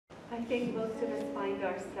I think most of us find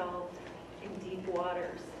ourselves in deep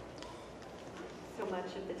waters so much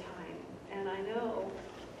of the time. And I know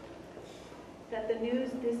that the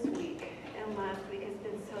news this week and last week has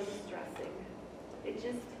been so distressing. It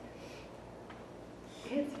just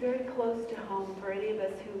hits very close to home for any of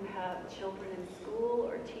us who have children in school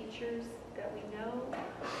or teachers that we know.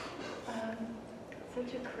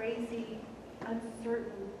 Such a crazy,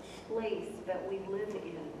 uncertain place that we live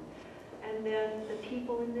in. And then the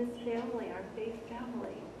people in this family, our faith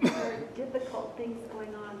family, there are difficult things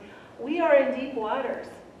going on. We are in deep waters.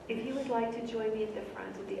 If you would like to join me at the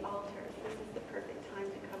front of the altars, this is the perfect time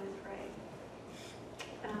to come and pray.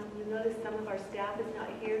 You'll notice some of our staff is not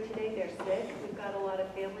here today. They're sick. We've got a lot of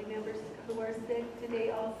family members who are sick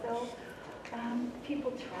today also.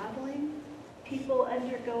 People traveling, people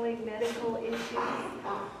undergoing medical issues.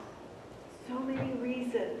 So many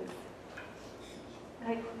reasons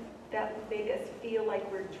that would make us feel like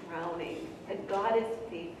we're drowning. And God is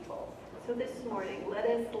faithful. So this morning, let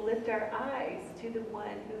us lift our eyes to the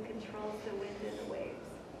one who controls the wind and the waves.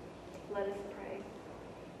 Let us pray.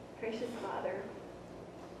 Gracious Father,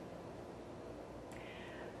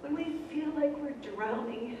 when we feel like we're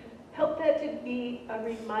drowning, help that to be a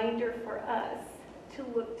reminder for us to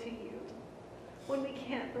look to you. When we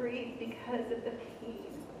can't breathe because of the pain,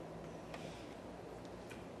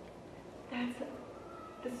 that's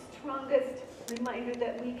the strongest reminder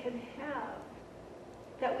that we can have,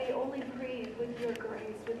 that we only breathe with your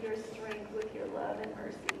grace, with your strength, with your love and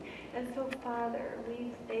mercy. And so, Father,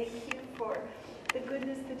 we thank you for the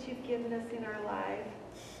goodness that you've given us in our life,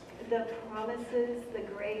 the promises, the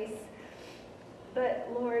grace. But,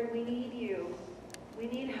 Lord, we need you. We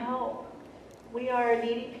need help. We are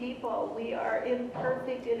needy people. We are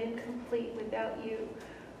imperfect and incomplete without you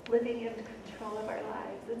living in control of our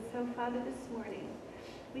lives. And so, Father, this morning,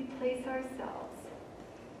 we place ourselves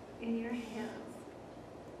in your hands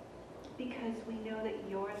because we know that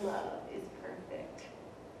your love is perfect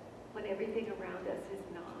when everything around us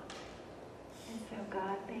is not. And so,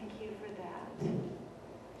 God, thank you for that.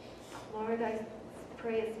 Lord, I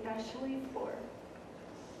pray especially for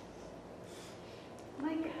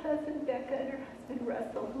my cousin Becca and her husband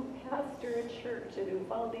Russell, who pastor a church in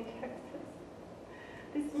Uvalde, Texas.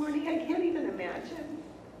 This morning, I can't even imagine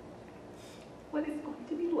what it's going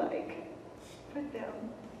to be like for them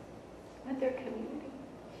and their community.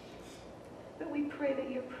 But we pray that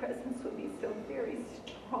your presence would be so very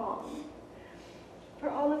strong for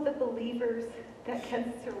all of the believers that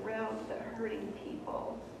can surround the hurting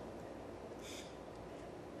people.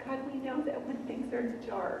 God, we know that when things are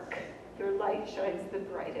dark, your light shines the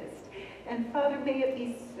brightest. And Father, may it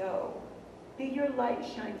be so. May your light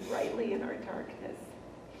shine brightly in our darkness,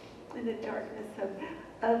 in the darkness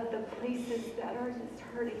of the places that are just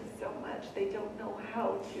hurting so much. They don't know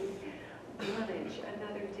how to manage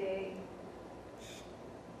another day.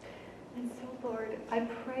 And so, Lord, I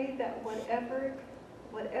pray that whatever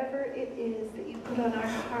it is that you put on our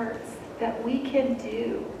hearts that we can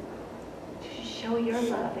do to show your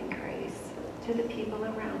love and grace to the people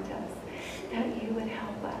around us, that you would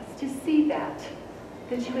help us to see that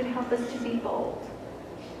you would help us to be bold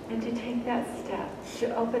and to take that step,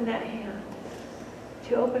 to open that hand,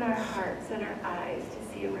 to open our hearts and our eyes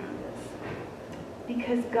to see around us.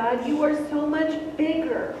 Because, God, you are so much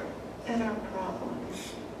bigger than our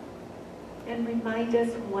problems. And remind us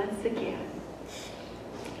once again.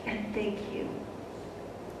 And thank you.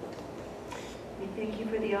 We thank you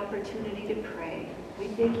for the opportunity to pray. We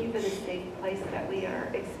thank you for the safe place that we are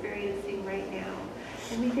experiencing right now.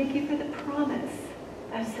 And we thank you for the promise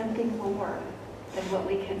of something more than what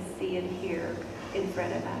we can see and hear in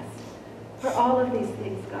front of us. For all of these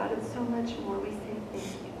things, God, and so much more, we say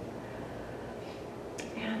thank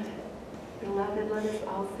you. And, beloved, let us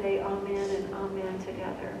all say amen and amen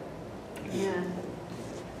together. Amen.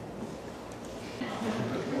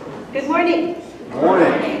 Good morning. Good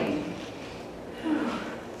morning.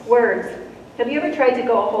 Words. Have you ever tried to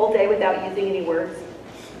go a whole day without using any words?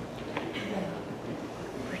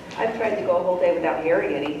 I've tried to go a whole day without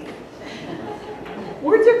hearing any.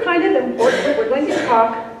 Words are kind of important. We're going to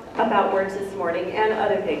talk about words this morning and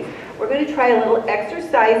other things. We're going to try a little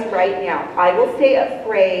exercise right now. I will say a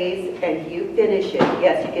phrase and you finish it.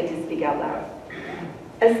 Yes, you get to speak out loud.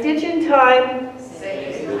 A stitch in time.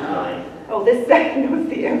 Saves time. Oh, this second knows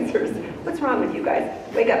the answers. What's wrong with you guys?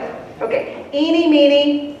 Wake up. Okay. Eeny,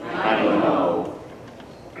 meeny. I don't know.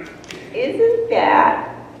 Isn't that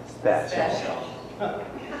Special.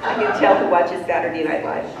 I can tell who watches Saturday Night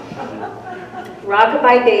Live.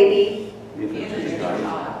 Rockabye baby.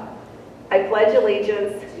 I pledge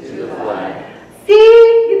allegiance To the flag. See,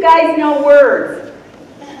 you guys know words.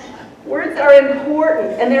 Words are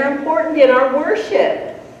important, and they're important in our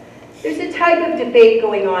worship. There's a type of debate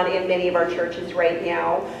going on in many of our churches right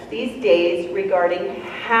now, these days, regarding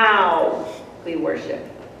how we worship.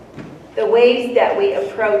 The ways that we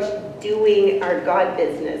approach doing our God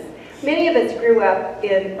business. Many of us grew up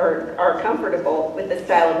in, or are comfortable with the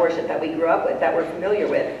style of worship that we grew up with, that we're familiar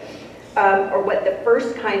with, or what the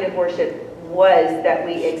first kind of worship was that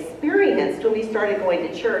we experienced when we started going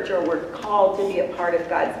to church or were called to be a part of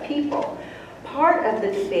God's people. Part of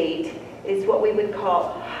the debate is what we would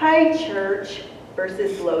call high church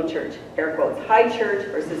versus low church, air quotes. High church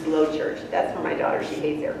versus low church. That's for my daughter, she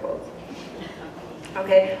hates air quotes.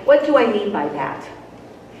 Okay, what do I mean by that?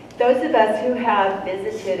 Those of us who have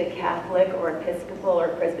visited a Catholic or Episcopal or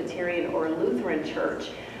Presbyterian or Lutheran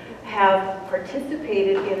church have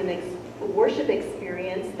participated in a worship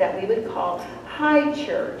experience that we would call high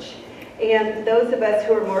church. And those of us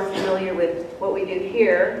who are more familiar with what we do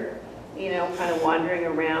here, you know, kind of wandering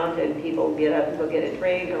around and people get up and go get a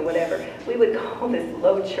drink or whatever, we would call this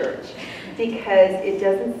low church because it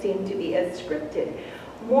doesn't seem to be as scripted.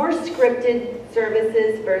 More scripted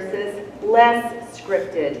services versus less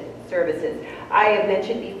scripted services. I have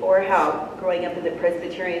mentioned before how growing up in the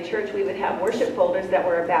Presbyterian church, we would have worship folders that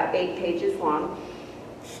were about 8 pages long.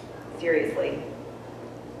 Seriously.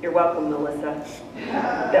 You're welcome, Melissa,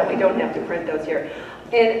 that we don't have to print those here.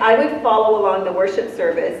 And I would follow along the worship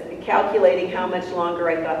service, calculating how much longer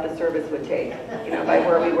I thought the service would take, you know, by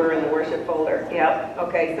where we were in the worship folder. Yep,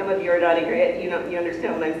 okay, some of you are nodding your head, you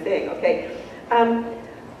understand what I'm saying, okay.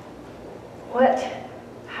 What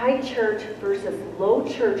high church versus low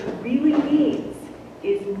church really means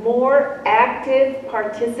is more active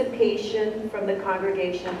participation from the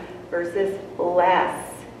congregation versus less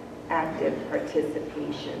active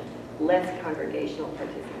participation, less congregational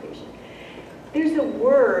participation. There's a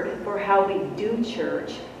word for how we do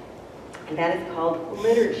church, and that is called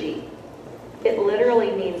liturgy. It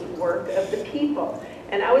literally means work of the people.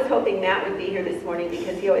 And I was hoping Matt would be here this morning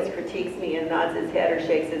because he always critiques me and nods his head or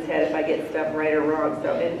shakes his head if I get stuff right or wrong.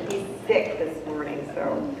 So, and he's sick this morning,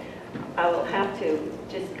 so I will have to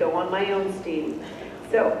just go on my own steam.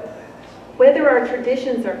 So, whether our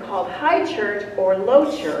traditions are called high church or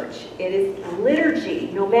low church, it is liturgy,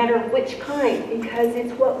 no matter which kind, because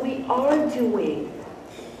it's what we are doing.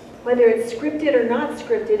 Whether it's scripted or not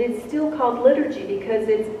scripted, it's still called liturgy because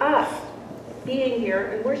it's us being here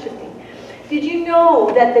and worshiping. Did you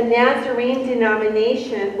know that the Nazarene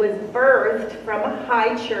denomination was birthed from a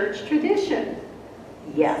high church tradition?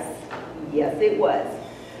 Yes, yes it was.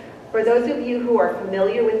 For those of you who are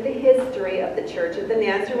familiar with the history of the Church of the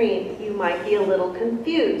Nazarene, you might be a little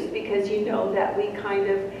confused because you know that we kind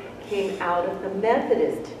of came out of the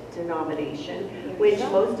Methodist denomination, which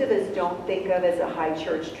most of us don't think of as a high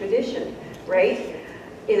church tradition, right?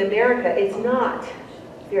 In America, it's not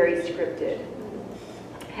very scripted.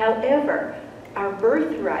 However, our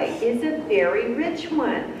birthright is a very rich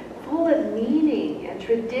one, full of meaning and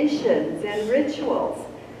traditions and rituals.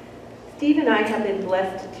 Steve and I have been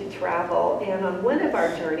blessed to travel, and on one of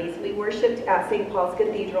our journeys, we worshiped at St. Paul's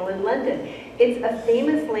Cathedral in London. It's a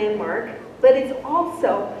famous landmark, but it's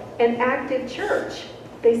also an active church.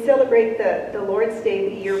 They celebrate the Lord's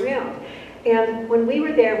Day year-round. And when we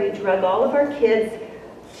were there, we drug all of our kids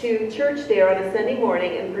to church there on a Sunday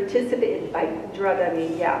morning and participated. By drug, I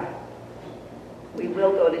mean, yeah, we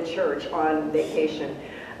will go to church on vacation.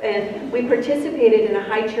 And we participated in a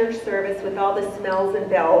high church service with all the smells and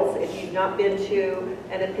bells. If you've not been to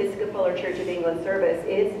an Episcopal or Church of England service,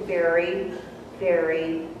 it's very,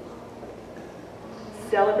 very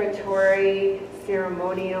celebratory,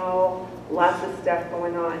 ceremonial, lots of stuff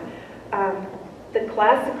going on. The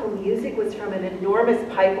classical music was from an enormous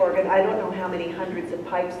pipe organ. I don't know how many hundreds of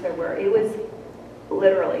pipes there were. It was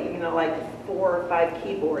literally, you know, like 4 or 5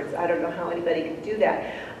 keyboards. I don't know how anybody could do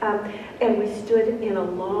that. And we stood in a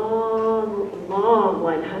long, long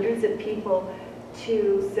line, hundreds of people,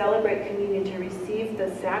 to celebrate communion, to receive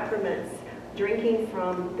the sacraments, drinking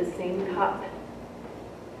from the same cup.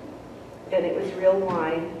 And it was real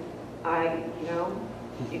wine. You know,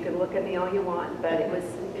 you can look at me all you want, but it was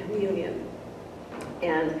communion.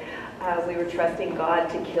 And we were trusting God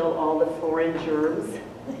to kill all the foreign germs.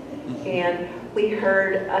 And we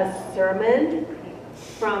heard a sermon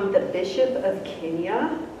from the Bishop of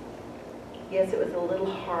Kenya. Yes, it was a little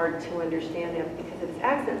hard to understand him because of his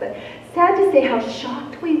accent, but sad to say how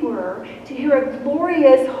shocked we were to hear a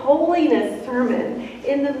glorious holiness sermon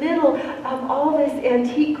in the middle of all this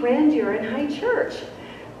antique grandeur in high church.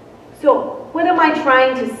 So, what am I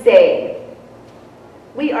trying to say?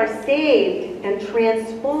 We are saved and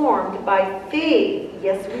transformed by faith.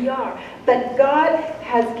 Yes, we are. But God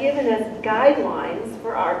has given us guidelines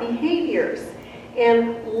for our behaviors.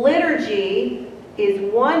 And liturgy is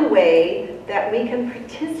one way that we can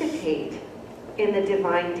participate in the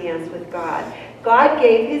divine dance with God. God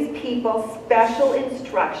gave his people special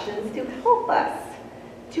instructions to help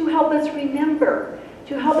us remember,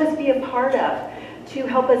 to help us be a part of, to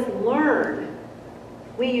help us learn.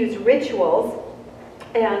 We use rituals,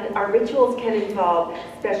 and our rituals can involve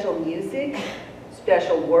special music,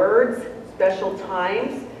 special words, special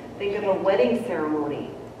times. Think of a wedding ceremony.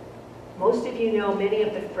 Most of you know many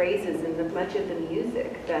of the phrases and much of the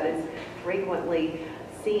music that is frequently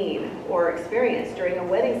seen or experienced during a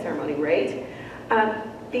wedding ceremony, right?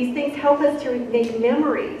 These things help us to make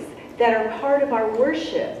memories that are part of our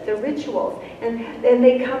worship, the rituals, and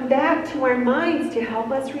they come back to our minds to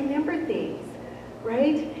help us remember things,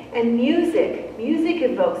 right? And music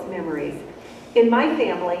evokes memories. In my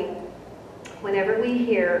family, whenever we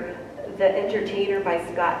hear The Entertainer by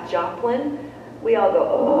Scott Joplin, we all go,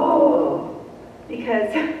 oh,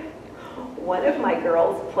 because one of my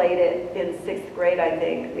girls played it in 6th grade, I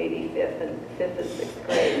think, maybe 5th and 6th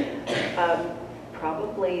grade,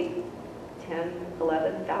 probably 10,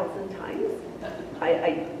 11,000 times.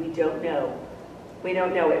 We don't know. We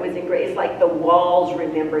don't know. It was in grade. It's like the walls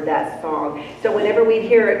remember that song. So whenever we'd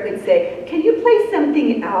hear it, we'd say, can you play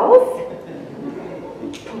something else?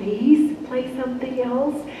 Please play something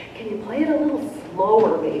else? Can you play it a little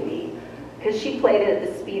slower, maybe? Because she played it at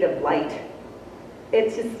the speed of light.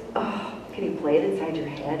 It's just, oh, can you play it inside your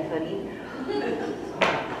head, honey?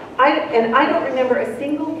 I don't remember a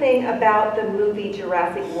single thing about the movie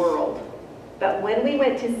Jurassic World. But when we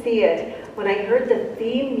went to see it, when I heard the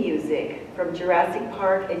theme music from Jurassic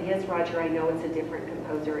Park, and yes, Roger, I know it's a different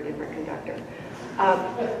composer, a different conductor,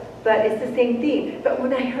 but it's the same theme. But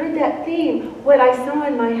when I heard that theme, what I saw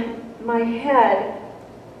in my head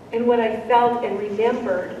and what I felt and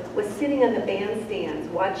remembered was sitting on the bandstands,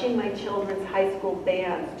 watching my children's high school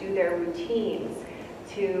bands do their routines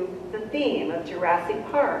to the theme of Jurassic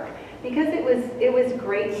Park, because it was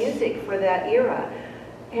great music for that era.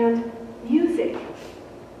 And music,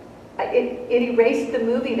 it erased the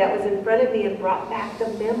movie that was in front of me and brought back the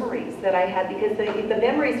memories that I had, because the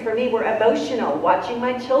memories for me were emotional, watching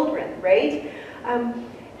my children, right?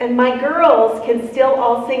 And my girls can still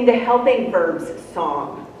all sing the Helping Verbs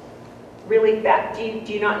song really fast.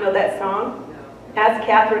 Do you not know that song? No. Ask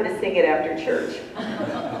Catherine to sing it after church.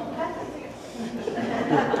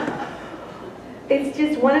 It's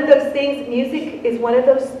just one of those things, music is one of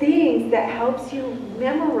those things that helps you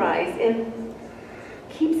memorize and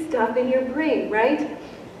keep stuff in your brain, right?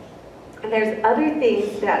 And there's other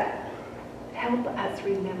things that help us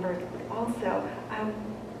remember also.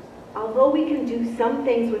 Although we can do some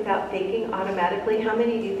things without thinking automatically, how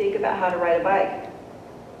many of you think about how to ride a bike?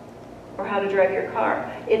 Or how to drive your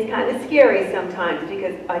car? It's kind of scary sometimes,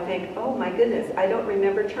 because I think, oh my goodness, I don't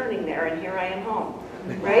remember turning there, and here I am home,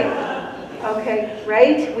 right? Okay,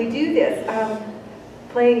 right? We do this.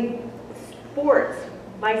 Playing sports.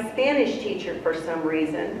 My Spanish teacher, for some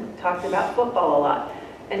reason, talked about football a lot.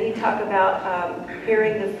 And he talked about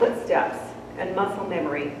hearing the footsteps and muscle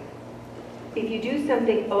memory. If you do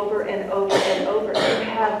something over and over and over, you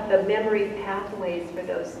have the memory pathways for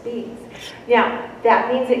those things. Now,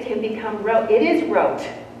 that means it can become rote. It is rote,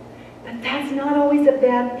 but that's not always a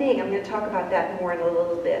bad thing. I'm going to talk about that more in a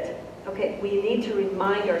little bit. Okay, we need to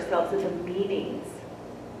remind ourselves of the meanings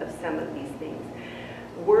of some of these things.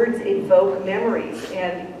 Words evoke memories,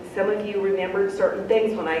 and some of you remembered certain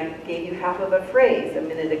things when I gave you half of a phrase a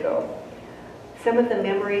minute ago. Some of the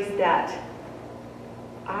memories that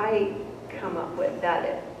I come up with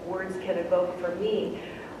that words can evoke for me.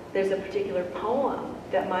 There's a particular poem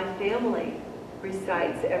that my family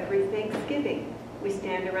recites every Thanksgiving. We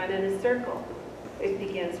stand around in a circle. It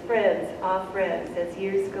begins, friends, ah friends, as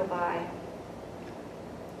years go by.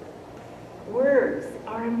 Words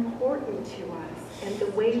are important to us and the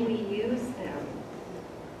way we use them.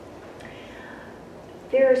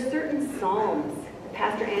 There are certain psalms.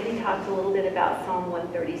 Pastor Andy talked a little bit about Psalm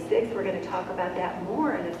 136. We're going to talk about that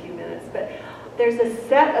more in a few minutes. But there's a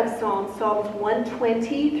set of Psalms, Psalms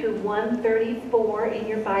 120 through 134 in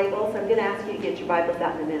your Bibles. I'm going to ask you to get your Bibles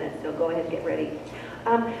out in a minute, so go ahead and get ready.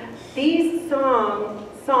 These psalms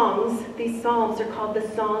are called the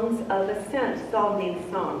Songs of Ascent. Psalm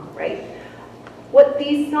means song, right? What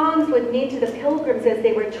these songs would mean to the pilgrims as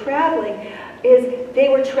they were traveling is they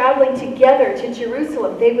were traveling together to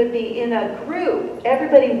Jerusalem. They would be in a group,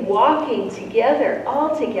 everybody walking together,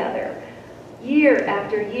 all together, year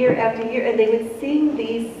after year after year, and they would sing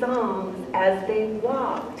these songs as they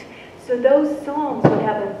walked. So those psalms would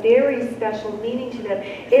have a very special meaning to them.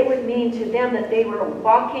 It would mean to them that they were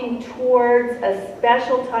walking towards a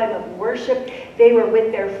special time of worship. They were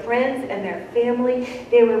with their friends and their family.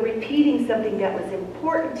 They were repeating something that was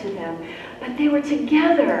important to them. But they were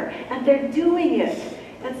together, and they're doing it.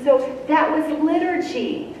 And so that was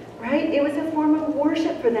liturgy, right? It was a form of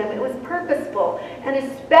worship for them. It was purposeful and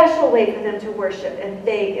a special way for them to worship and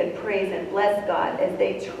thank and praise and bless God as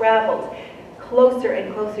they traveled closer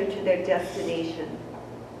and closer to their destination.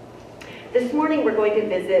 This morning we're going to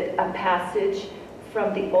visit a passage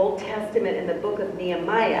from the Old Testament in the book of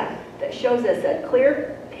Nehemiah that shows us a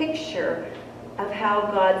clear picture of how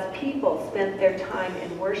God's people spent their time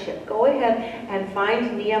in worship. Go ahead and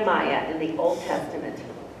find Nehemiah in the Old Testament.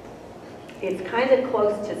 It's kind of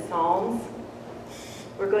close to Psalms.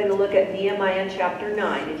 We're going to look at Nehemiah chapter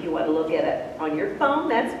 9. If you want to look at it on your phone,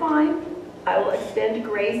 that's fine. I will extend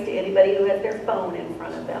grace to anybody who has their phone in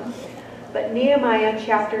front of them. But Nehemiah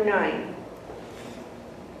chapter 9.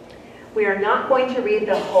 We are not going to read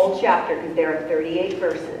the whole chapter because there are 38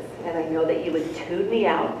 verses. And I know that you would tune me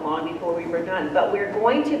out long before we were done. But we're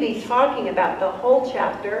going to be talking about the whole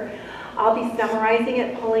chapter. I'll be summarizing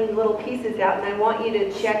it, pulling little pieces out, and I want you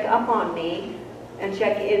to check up on me and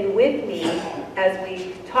check in with me as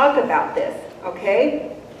we talk about this,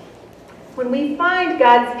 okay? When we find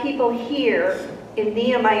God's people here in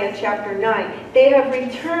Nehemiah chapter 9, they have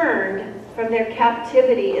returned from their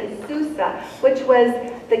captivity in Susa, which was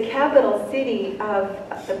the capital city of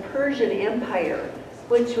the Persian Empire,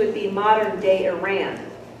 which would be modern-day Iran.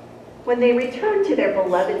 When they returned to their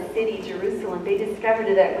beloved city, Jerusalem, they discovered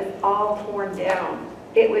that it was all torn down.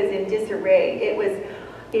 It was in disarray. It was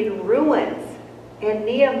in ruins. And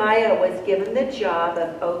Nehemiah was given the job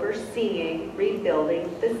of overseeing rebuilding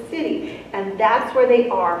the city. And that's where they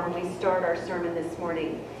are when we start our sermon this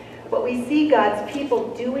morning. What we see God's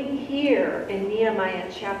people doing here in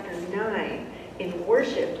Nehemiah chapter 9 in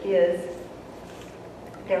worship is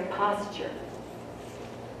their posture.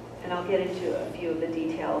 And I'll get into a few of the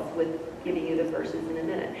details with giving you the verses in a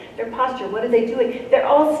minute. Their posture, what are they doing? They're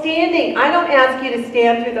all standing. I don't ask you to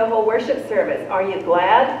stand through the whole worship service. Are you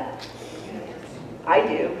glad? I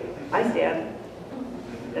do. I stand.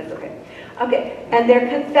 That's okay. Okay, and they're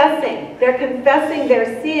confessing. They're confessing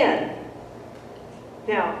their sin.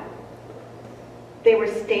 Now, they were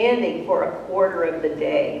standing for a quarter of the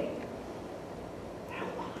day. How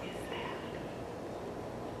long is that?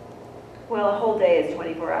 Well, a whole day is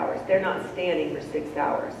 24 hours. They're not standing for 6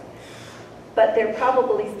 hours. But they're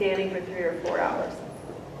probably standing for 3 or 4 hours.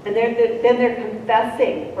 And then they're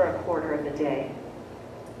confessing for a quarter of the day.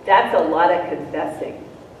 That's a lot of confessing.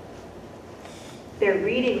 They're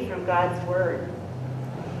reading from God's Word.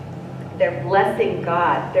 They're blessing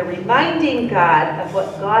God. They're reminding God of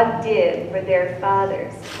what God did for their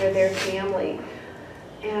fathers, for their family.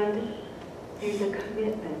 And there's a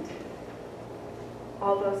commitment.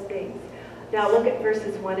 All those things. Now look at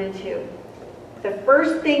verses 1 and 2. The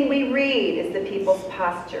first thing we read is the people's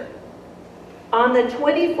posture. On the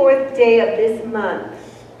 24th day of this month,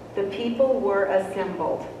 the people were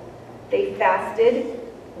assembled. They fasted,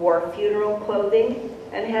 wore funeral clothing,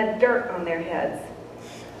 and had dirt on their heads.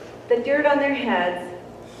 The dirt on their heads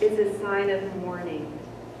is a sign of mourning.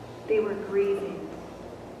 They were grieving.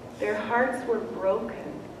 Their hearts were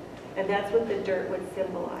broken, and that's what the dirt would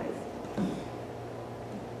symbolize.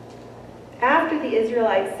 After the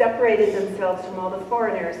Israelites separated themselves from all the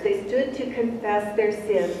foreigners, they stood to confess their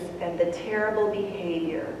sins and the terrible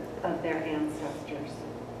behavior of their ancestors.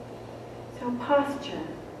 So posture.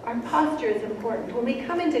 Our posture is important. When we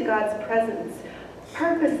come into God's presence,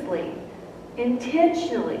 purposely,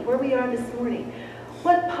 intentionally, where we are this morning,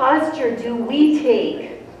 what posture do we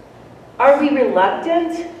take? Are we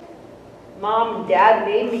reluctant? Mom and Dad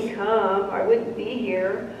made me come. I wouldn't be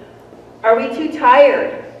here. Are we too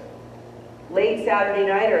tired? Late Saturday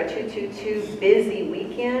night or a too busy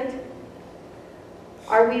weekend?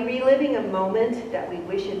 Are we reliving a moment that we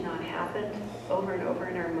wish had not happened over and over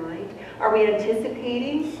in our mind? Are we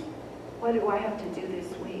anticipating, what do I have to do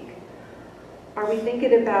this week? Are we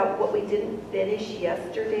thinking about what we didn't finish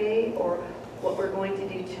yesterday, or what we're going to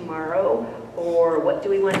do tomorrow, or what do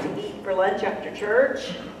we want to eat for lunch after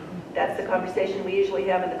church? That's the conversation we usually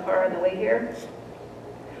have in the car on the way here.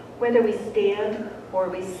 Whether we stand or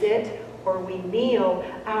we sit or we kneel,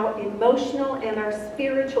 our emotional and our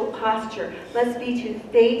spiritual posture must be to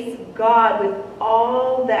face God with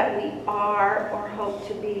all that we are or hope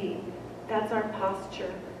to be. That's our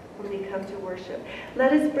posture when we come to worship.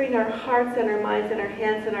 Let us bring our hearts and our minds and our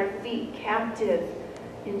hands and our feet captive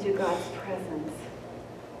into God's presence.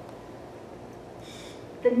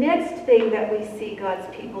 The next thing that we see God's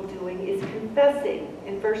people doing is confessing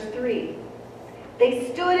in verse 3.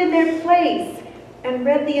 They stood in their place and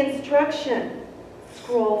read the instruction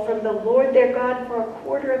scroll from the Lord their God for a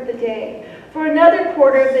quarter of the day. For another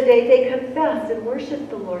quarter of the day they confessed and worshiped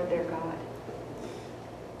the Lord their God.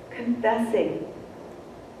 Confessing.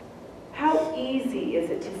 How easy is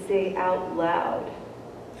it to say out loud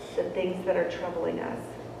the things that are troubling us?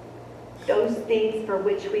 Those things for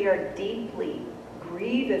which we are deeply,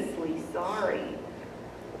 grievously sorry.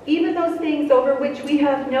 Even those things over which we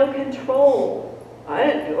have no control. I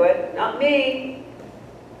didn't do it, not me.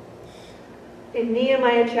 In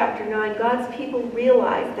Nehemiah chapter 9, God's people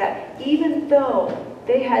realized that even though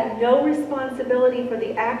they had no responsibility for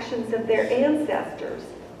the actions of their ancestors,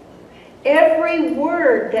 every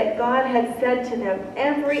word that God had said to them,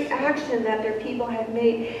 every action that their people had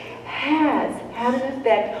made, has had an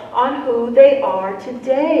effect on who they are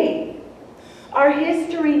today. Our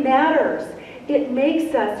history matters. It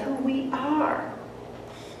makes us who we are.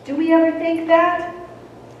 Do we ever think that?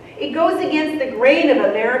 It goes against the grain of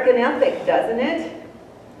American ethic, doesn't it?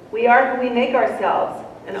 We are who we make ourselves,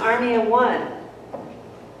 an army of one,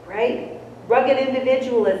 right? Rugged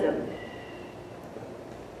individualism.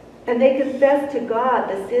 And they confessed to God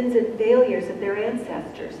the sins and failures of their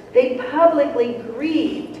ancestors. They publicly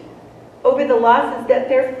grieved over the losses that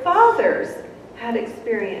their fathers had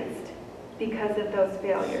experienced because of those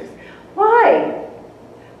failures. Why?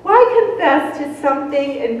 Why confess to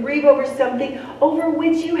something and grieve over something over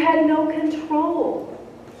which you had no control?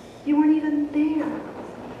 You weren't even there.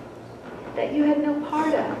 That you had no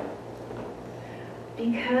part of.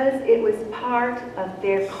 Because it was part of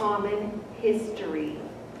their common history.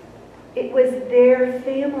 It was their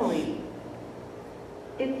family.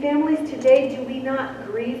 In families today, do we not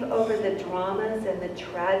grieve over the dramas and the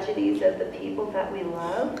tragedies of the people that we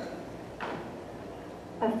love?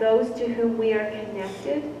 Of those to whom we are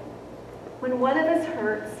connected? When one of us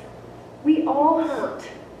hurts, we all hurt.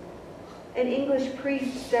 An English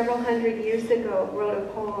priest several hundred years ago wrote a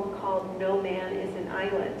poem called "No Man is an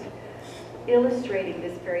Island," illustrating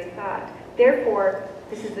this very thought. Therefore,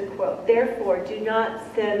 this is a quote, "Therefore do not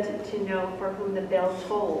send to know for whom the bell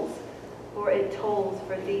tolls, or it tolls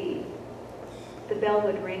for thee." The bell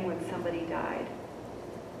would ring when somebody died.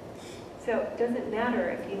 So it doesn't matter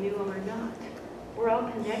if you knew him or not. We're all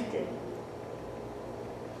connected.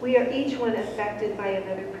 We are each one affected by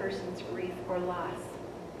another person's grief or loss.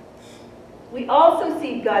 We also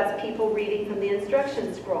see God's people reading from the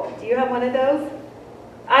instruction scroll. Do you have one of those?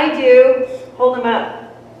 I do. Hold them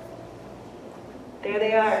up. There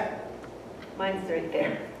they are. Mine's right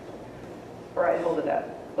there. Or I hold it up.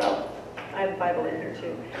 Well, I have a Bible in here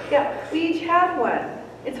too. Yeah, we each have one.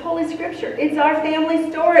 It's Holy Scripture. It's our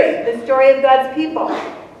family story, the story of God's people.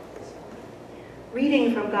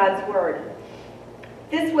 Reading from God's Word.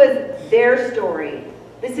 This was their story.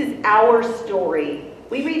 This is our story.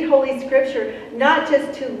 We read Holy Scripture not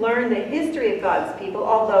just to learn the history of God's people,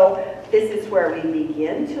 although this is where we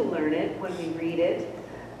begin to learn it when we read it,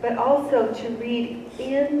 but also to read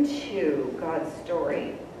into God's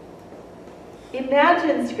story.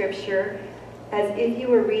 Imagine Scripture as if you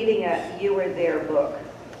were reading a You Were There book.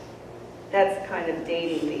 That's kind of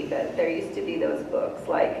dating me, but there used to be those books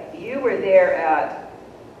like You Were There at,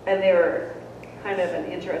 and they were kind of an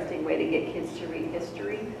interesting way to get kids to read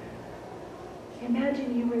history.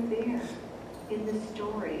 Imagine you were there in the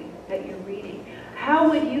story that you're reading. How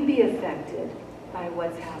would you be affected by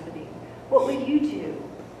what's happening? What would you do?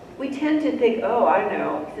 We tend to think, oh, I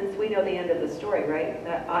know, since we know the end of the story, right?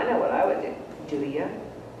 I know what I would do. Do you?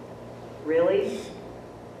 Really?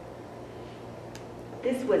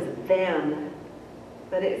 This was them,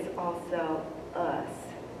 but it's also us.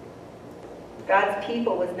 God's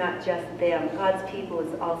people was not just them. God's people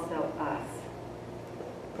is also us.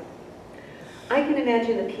 I can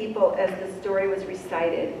imagine the people as the story was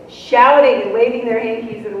recited, shouting and waving their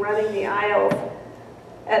hankies and running the aisles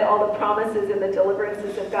at all the promises and the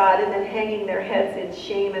deliverances of God, and then hanging their heads in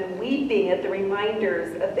shame and weeping at the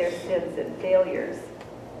reminders of their sins and failures.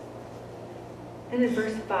 And in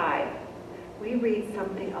verse 5, we read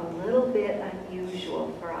something a little bit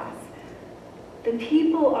unusual for us. The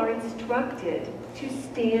people are instructed to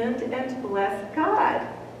stand and bless God.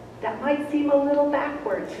 That might seem a little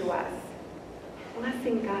backward to us.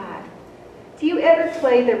 Blessing God. Do you ever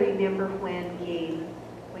play the remember when game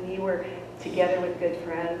when you were together with good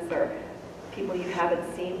friends or people you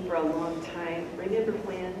haven't seen for a long time? Remember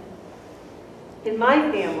when? In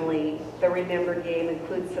my family, the remember game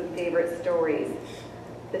includes some favorite stories.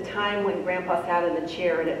 The time when Grandpa sat in the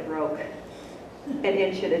chair and it broke an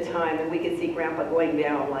inch at a time and we could see Grandpa going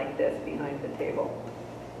down like this behind the table.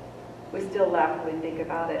 We still laugh when we think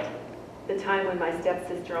about it. The time when my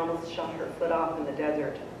stepsister almost shot her foot off in the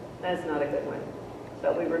desert. That's not a good one,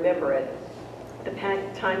 but we remember it. The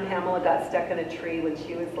time Pamela got stuck in a tree when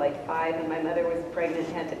she was like 5 and my mother was pregnant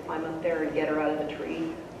and had to climb up there and get her out of the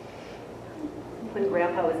tree. When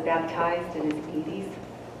Grandpa was baptized in his 80s.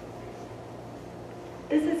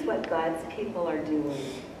 This is what God's people are doing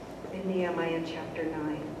in Nehemiah chapter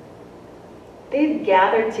 9. They've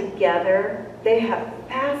gathered together, they have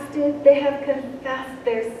fasted, they have confessed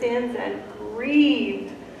their sins and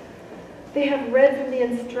grieved. They have read from the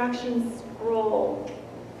instruction scroll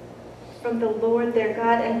from the Lord their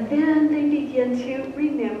God, and then they begin to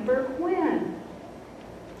remember when.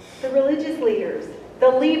 The religious leaders, the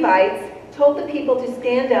Levites, told the people to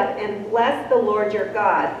stand up and bless the Lord your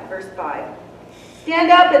God. Verse 5.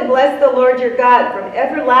 Stand up and bless the Lord your God from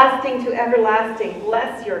everlasting to everlasting.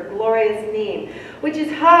 Bless your glorious name, which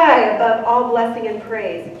is high above all blessing and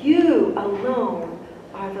praise. You alone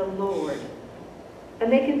are the Lord.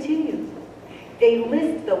 And they continue. They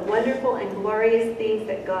list the wonderful and glorious things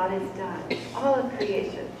that God has done. All of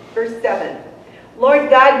creation. Verse 7.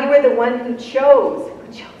 Lord God, you are the one who chose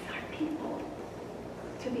our people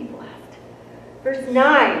to be blessed. Verse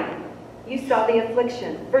 9. You saw the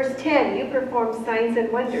affliction. Verse 10, you performed signs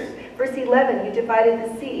and wonders. Verse 11, you divided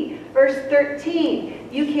the sea. Verse 13,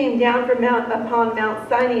 you came down upon Mount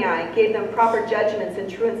Sinai, gave them proper judgments and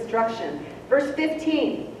true instruction. Verse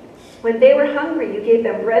 15, when they were hungry, you gave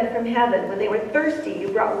them bread from heaven. When they were thirsty, you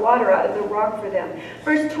brought water out of the rock for them.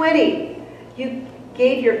 Verse 20, you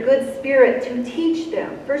gave your good spirit to teach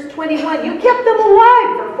them. Verse 21, you kept them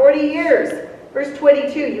alive for 40 years. Verse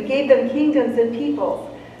 22, you gave them kingdoms and peoples.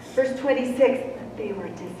 Verse 26, they were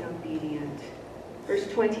disobedient. Verse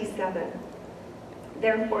 27,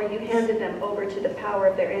 therefore you handed them over to the power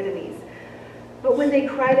of their enemies. But when they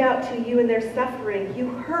cried out to you in their suffering, you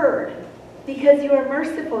heard. Because you are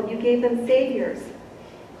merciful, you gave them saviors.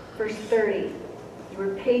 Verse 30, you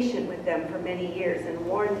were patient with them for many years and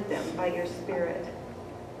warned them by your Spirit.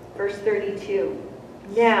 Verse 32,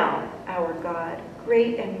 now, our God,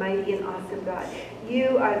 great and mighty and awesome God,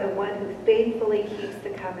 you are the one who faithfully keeps the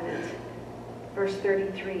covenant. Verse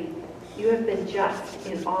 33, you have been just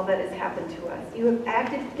in all that has happened to us. You have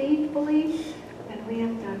acted faithfully, and we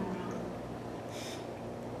have done wrong.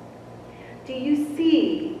 Do you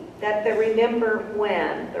see that the remember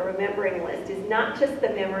when, the remembering list, is not just the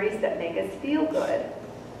memories that make us feel good,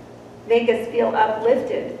 make us feel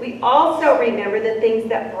uplifted. We also remember the things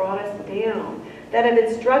that brought us down, that have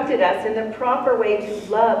instructed us in the proper way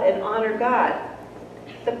to love and honor God.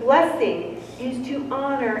 The blessing is to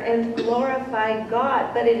honor and glorify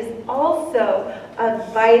God, but it is also a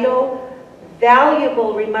vital,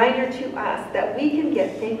 valuable reminder to us that we can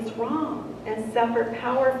get things wrong and suffer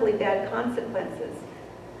powerfully bad consequences.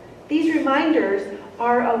 These reminders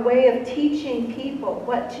are a way of teaching people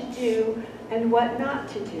what to do and what not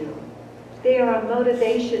to do. They are a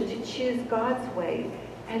motivation to choose God's way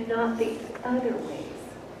and not the other ways.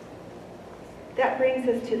 That brings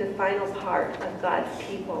us to the final part of God's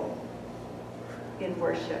people in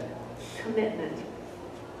worship, commitment.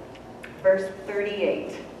 Verse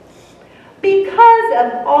 38. Because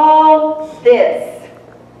of all this,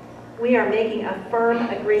 we are making a firm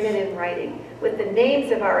agreement in writing with the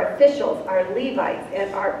names of our officials, our Levites,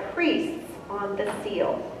 and our priests on the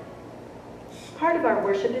seal. Part of our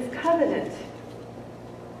worship is covenant.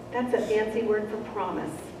 That's a fancy word for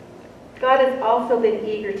promise. God has also been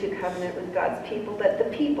eager to covenant with God's people, but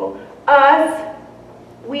the people, us,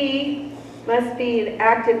 we must be an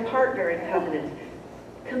active partner in covenant,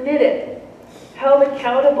 committed, held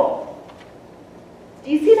accountable.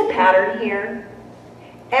 Do you see the pattern here?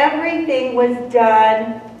 Everything was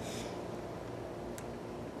done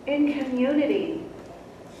in community.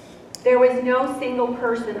 There was no single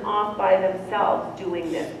person off by themselves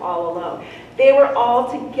doing this all alone. They were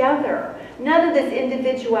all together. None of this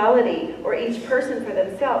individuality or each person for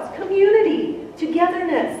themselves. Community,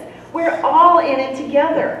 togetherness. We're all in it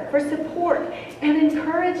together for support and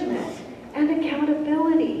encouragement and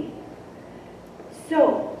accountability.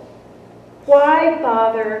 So, why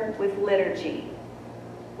bother with liturgy,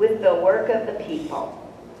 with the work of the people?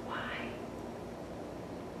 Why?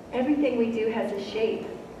 Everything we do has a shape.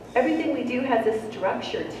 Everything we do has a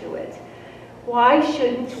structure to it. Why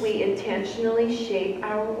shouldn't we intentionally shape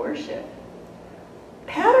our worship?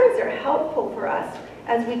 Patterns are helpful for us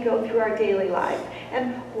as we go through our daily life.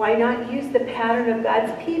 And why not use the pattern of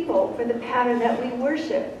God's people for the pattern that we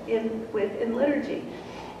worship in liturgy?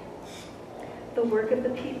 The work of the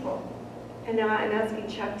people. And now I'm asking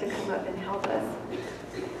Chuck to come up and help us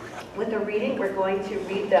with the reading. We're going to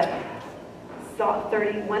read the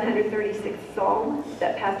 136th Psalm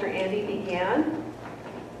that Pastor Andy began.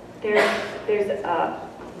 There's a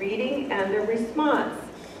reading and a response.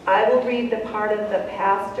 I will read the part of the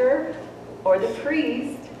pastor or the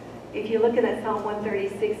priest. If you're looking at Psalm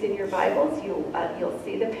 136 in your Bibles, you'll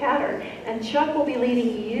see the pattern. And Chuck will be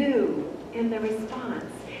leading you in the response.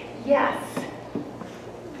 Yes,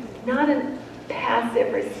 not a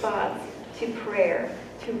passive response to prayer,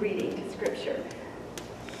 to reading, to Scripture.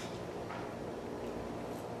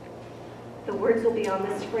 The words will be on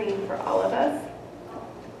the screen for all of us.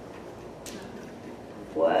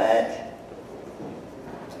 What?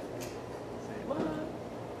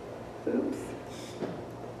 Oops.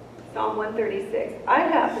 Psalm 136. I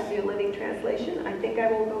have the New Living Translation. I think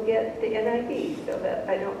I will go get the NIV so that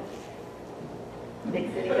I don't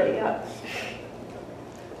mix anybody up.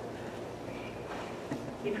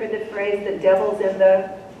 You've heard the phrase, the devil's in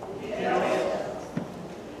the...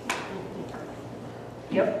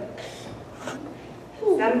 Yep.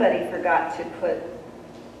 Somebody forgot to put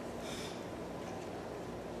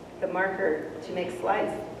the marker to make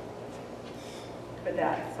slides for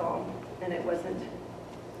that psalm, and it wasn't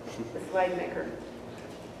the slide maker.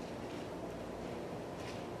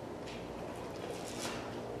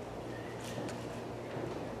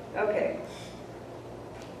 Okay.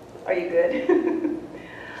 Are you good?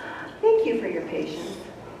 Thank you for your patience.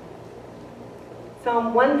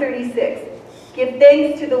 Psalm 136. Give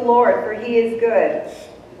thanks to the Lord, for he is good.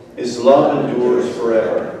 His love endures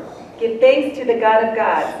forever. Give thanks to the God of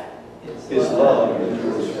gods. His love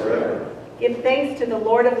endures forever. Give thanks to the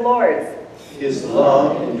Lord of lords. His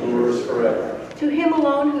love endures forever. To him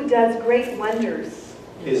alone who does great wonders.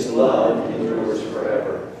 His love endures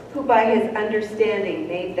forever. Who by his understanding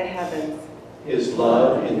made the heavens. His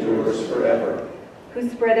love endures forever. Who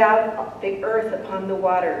spread out the earth upon the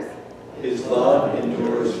waters. His love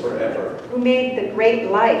endures forever. Who made the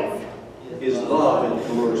great lights. His love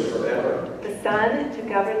endures forever. The sun to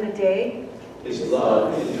govern the day. His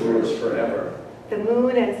love endures forever. The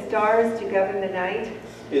moon and stars to govern the night.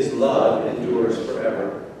 His love endures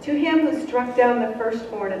forever. To him who struck down the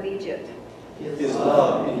firstborn of Egypt. His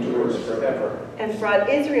love endures forever. And brought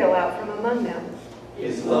Israel out from among them.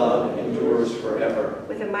 His love endures forever.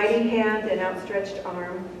 With a mighty hand and outstretched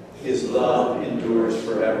arm. His love endures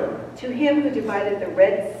forever. To him who divided the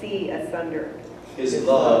Red Sea asunder. His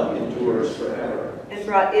love endures forever. And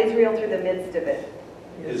brought Israel through the midst of it.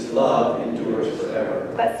 His love endures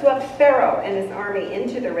forever. But swept Pharaoh and his army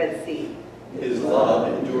into the Red Sea. His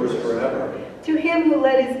love endures forever. To him who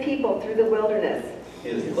led his people through the wilderness.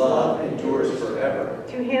 His love endures forever.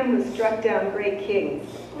 To him who struck down great kings.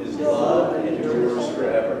 His love endures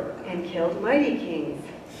forever. And killed mighty kings.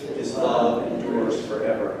 His love endures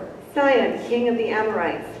forever. Sihon, king of the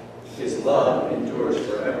Amorites. His love endures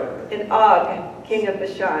forever. And Og, king of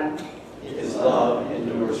Bashan. His love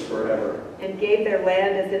endures forever. And gave their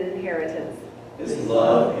land as an inheritance. His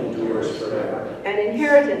love endures forever. An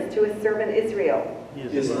inheritance to his servant Israel.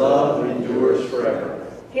 His love endures forever.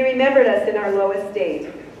 He remembered us in our low estate.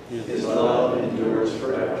 His love endures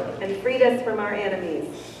forever. And freed us from our enemies.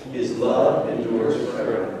 His love endures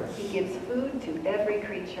forever. He gives food to every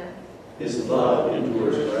creature. His love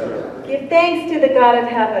endures forever. Give thanks to the God of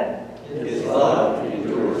heaven. His love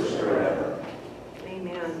endures forever.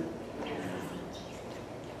 Amen.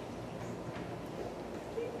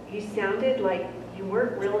 You sounded like you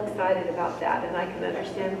weren't real excited about that, and I can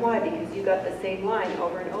understand why, because you got the same line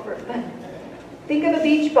over and over. But think of a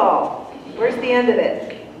beach ball. Where's the end of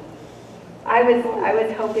it? I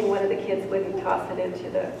was hoping one of the kids wouldn't toss it into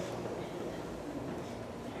the,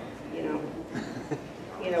 you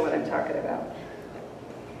know what I'm talking about.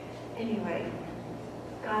 Anyway,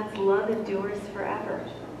 God's love endures forever.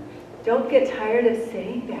 Don't get tired of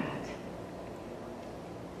saying that.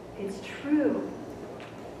 It's true.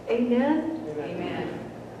 Amen? Amen.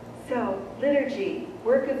 So, liturgy,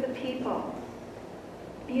 work of the people.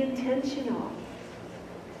 Be intentional.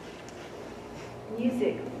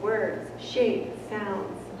 Music, words, shape,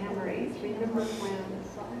 sounds, memories. Remember when.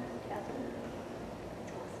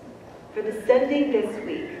 For the sending this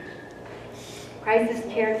week, Crisis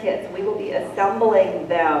Care Kits, we will be assembling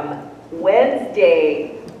them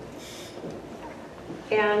Wednesday.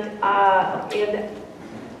 And in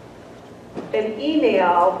an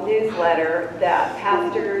email newsletter that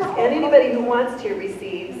pastors and anybody who wants to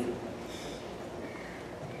receives,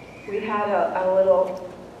 we had a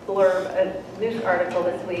little blurb, a news article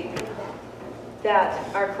this week,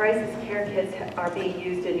 that our crisis care kits are being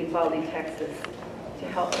used in Uvalde, Texas, to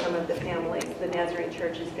help some of the families. The Nazarene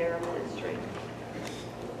Church is there ministering.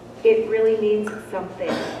 It really means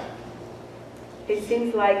something. it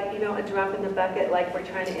seems like, a drop in the bucket, like we're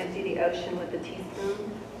trying to empty the ocean with a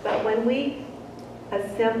teaspoon. But when we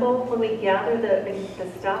when we gather the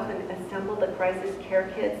stuff and assemble the crisis care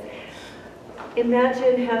kits,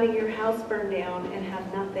 imagine having your house burn down and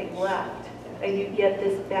have nothing left. And you get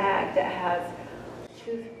this bag that has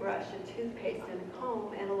toothbrush and toothpaste and a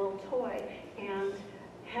comb and a little toy and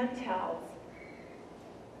hand towels.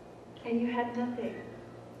 And you had nothing.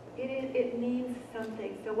 It means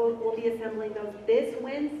something. So we'll be assembling those this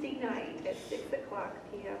Wednesday night at 6 o'clock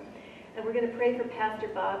p.m. And we're going to pray for Pastor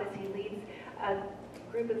Bob as he leads a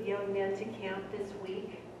group of young men to camp this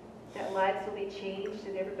week, that lives will be changed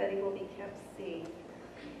and everybody will be kept safe.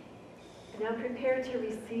 And now prepare to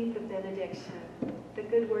receive the benediction, the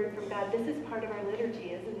good word from God. This is part of our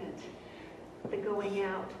liturgy, isn't it? The going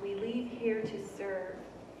out. We leave here to serve.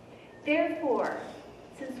 Therefore,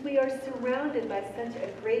 since we are surrounded by such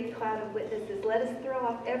a great cloud of witnesses, let us throw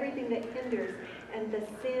off everything that hinders and the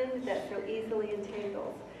sin that so easily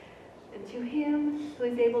entangles. And to him who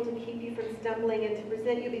is able to keep you from stumbling and to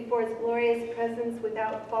present you before his glorious presence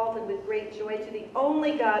without fault and with great joy, to the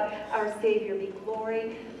only God, our Savior, be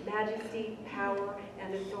glory, majesty, power,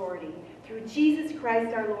 and authority. Through Jesus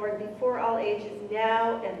Christ our Lord, before all ages,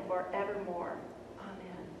 now and forevermore.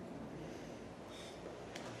 Amen.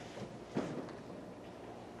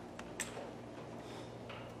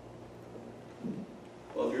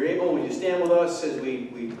 Well, if you're able, would you stand with us as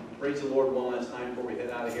we praise the Lord one last time before we head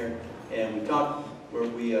out of here? And we talk where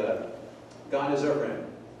God is our friend.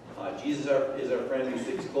 Jesus is our friend who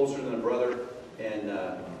sticks closer than a brother. And